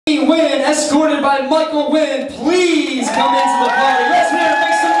Wynn, escorted by Michael Wynn, please come into the party. Let's hear it,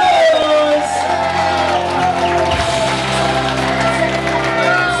 make some noise!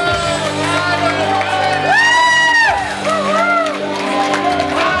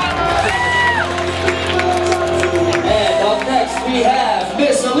 And up next we have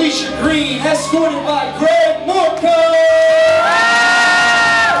Miss Alicia Green, escorted by Greg Morco.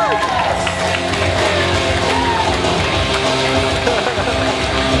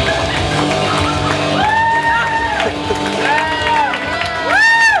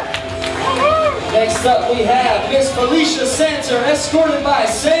 Next up we have Miss Felicia Santer, escorted by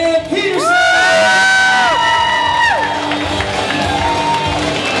Sam Peterson.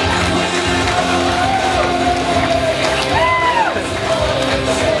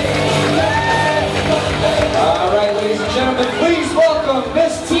 Alright, ladies and gentlemen, please welcome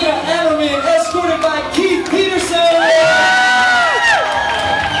Miss Tina Ammerman, escorted by Keith Peterson.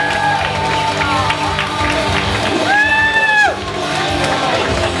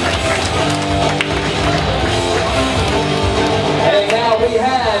 We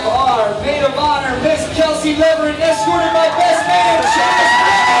have our maid of honor, Miss Kelsey Leverett, escorted by best man,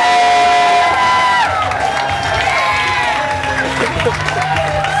 Chaz.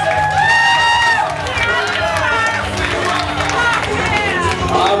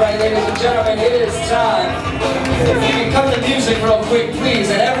 All right, ladies and gentlemen, it is time. If you can cut the music real quick, please.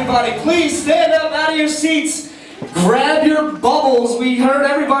 And everybody, please stand up out of your seats. Grab your bubbles. We heard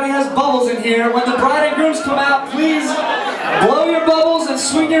everybody has bubbles in here. When the bride and grooms come out, please blow your bubbles and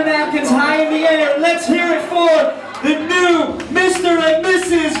swing your napkins high in the air. Let's hear it for the new Mr. and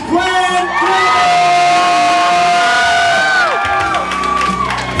Mrs. Grand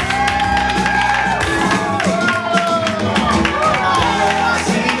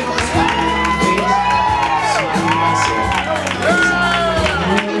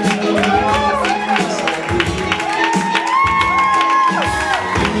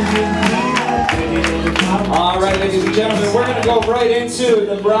Alright, ladies and gentlemen, we're going to go right into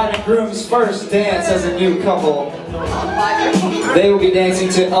the bride and groom's first dance as a new couple. They will be dancing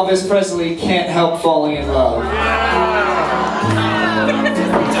to Elvis Presley, Can't Help Falling in Love.